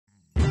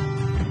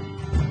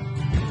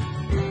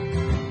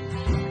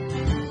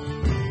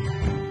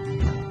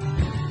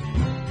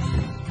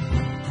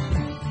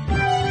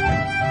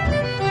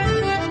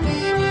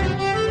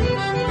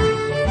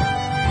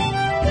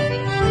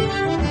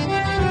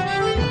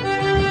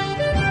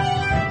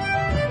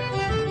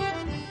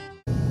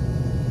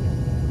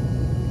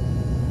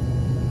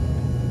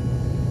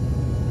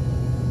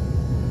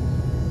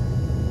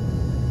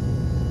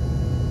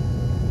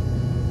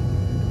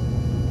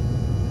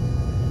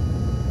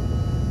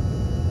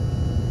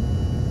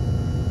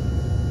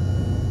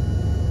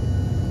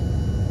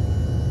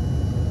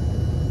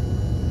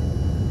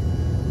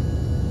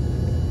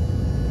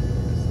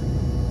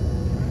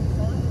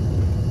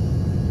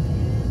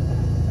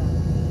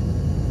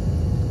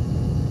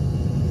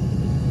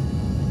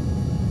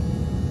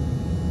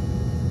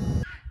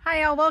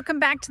Hi all, welcome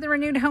back to the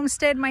Renewed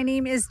Homestead. My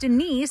name is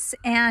Denise,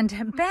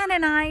 and Ben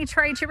and I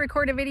tried to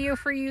record a video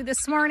for you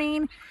this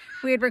morning.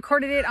 We had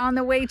recorded it on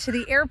the way to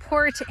the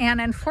airport,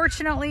 and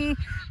unfortunately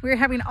we were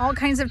having all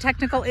kinds of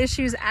technical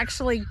issues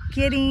actually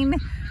getting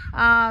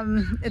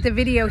the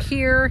video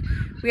here.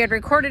 We had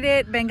recorded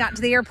it, Ben got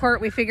to the airport,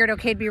 we figured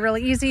okay, it'd be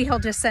really easy, he'll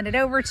just send it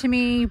over to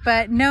me,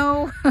 but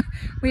no,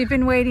 we've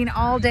been waiting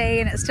all day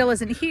and it still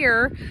isn't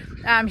here.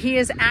 He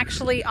is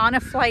actually on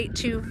a flight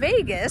to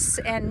Vegas,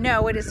 and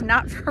no, it is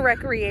not for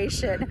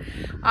recreation,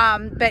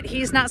 but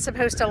he's not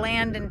supposed to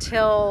land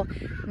until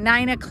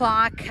 9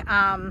 o'clock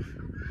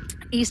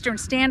Eastern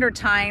Standard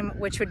Time,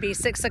 which would be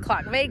 6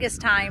 o'clock Vegas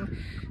time.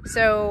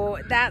 So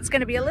that's going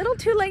to be a little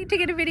too late to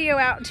get a video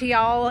out to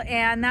y'all,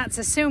 and that's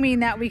assuming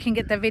that we can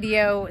get the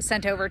video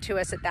sent over to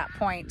us at that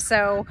point.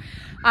 So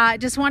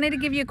just wanted to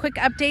give you a quick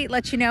update,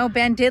 let you know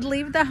Ben did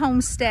leave the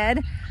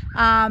homestead,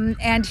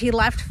 and he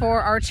left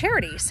for our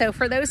charity. So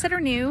for those that are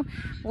new,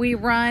 we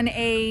run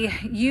a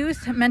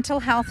youth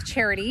mental health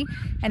charity,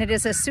 and it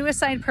is a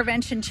suicide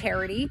prevention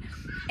charity.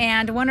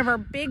 And one of our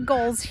big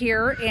goals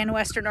here in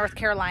Western North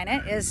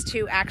Carolina is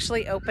to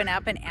actually open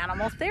up an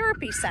animal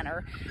therapy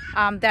center.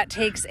 That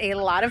takes a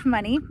lot of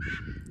money.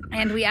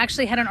 And we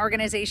actually had an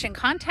organization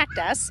contact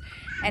us,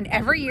 and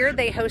every year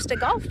they host a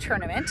golf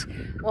tournament.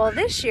 Well,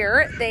 this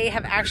year they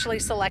have actually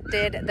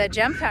selected the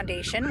JEM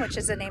Foundation, which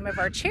is the name of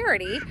our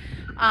charity,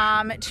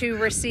 to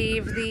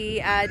receive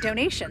the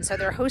donation. So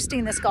they're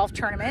hosting this golf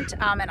tournament,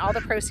 and all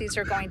the proceeds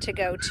are going to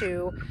go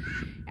to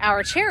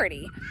our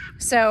charity.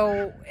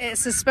 So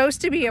it's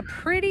supposed to be a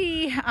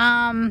pretty,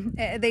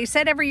 they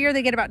said every year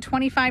they get about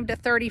 25 to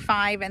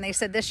 35, and they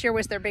said this year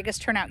was their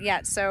biggest turnout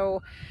yet.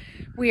 So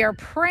we are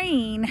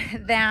praying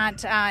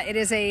that it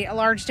is a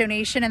large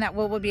donation, and that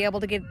we will be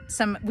able to get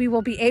some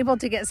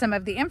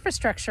of the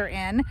infrastructure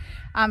in,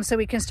 so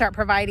we can start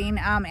providing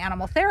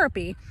animal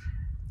therapy.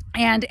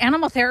 And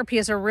animal therapy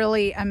is a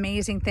really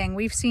amazing thing.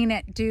 We've seen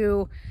it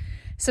do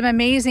some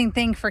amazing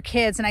thing for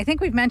kids. And I think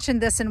we've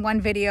mentioned this in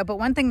one video, but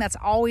one thing that's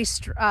always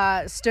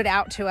stood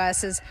out to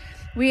us is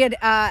we had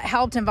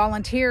helped and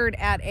volunteered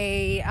at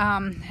a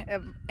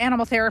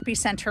animal therapy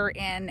center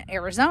in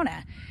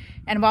Arizona.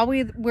 And while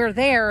we were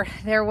there,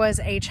 there was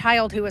a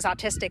child who was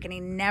autistic and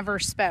he never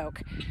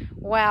spoke.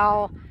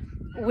 Well,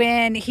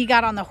 when he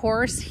got on the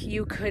horse,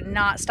 you could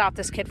not stop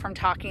this kid from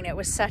talking. It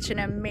was such an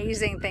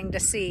amazing thing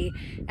to see.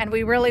 And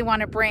we really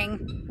want to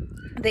bring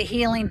the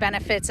healing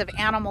benefits of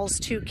animals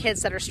to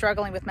kids that are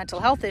struggling with mental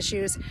health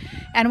issues.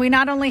 And we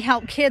not only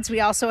help kids, we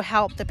also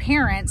help the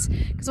parents,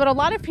 because what a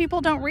lot of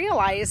people don't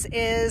realize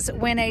is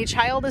when a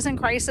child is in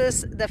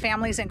crisis, the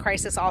family's in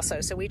crisis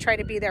also. So we try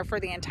to be there for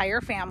the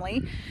entire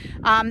family.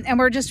 And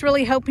we're just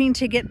really hoping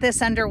to get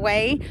this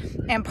underway.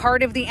 And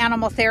part of the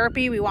animal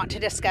therapy, we want to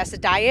discuss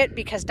diet,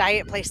 because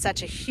diet plays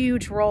such a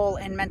huge role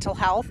in mental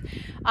health.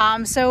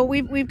 So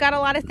we've got a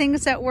lot of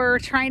things that we're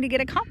trying to get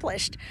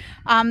accomplished.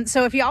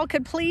 So if y'all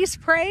could please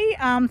pray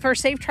for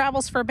safe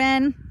travels for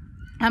Ben,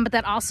 but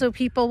that also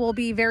people will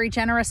be very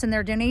generous in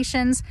their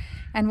donations,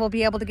 and we'll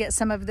be able to get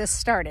some of this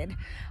started.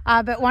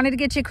 But wanted to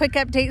get you a quick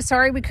update.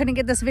 Sorry we couldn't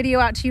get this video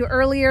out to you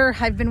earlier.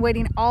 I've been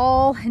waiting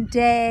all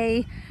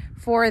day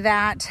for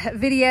that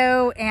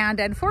video, and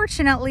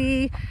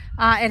unfortunately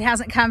it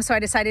hasn't come, so I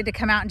decided to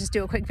come out and just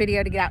do a quick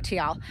video to get out to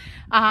y'all.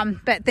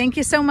 But thank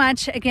you so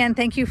much. Again,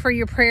 thank you for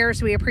your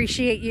prayers. We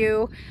appreciate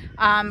you.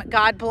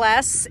 God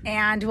bless,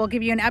 and we'll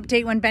give you an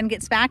update when Ben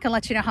gets back and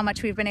let you know how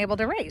much we've been able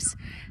to raise.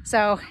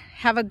 So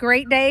have a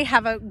great day,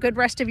 have a good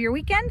rest of your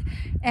weekend,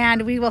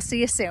 and we will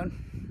see you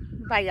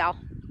soon. Bye y'all.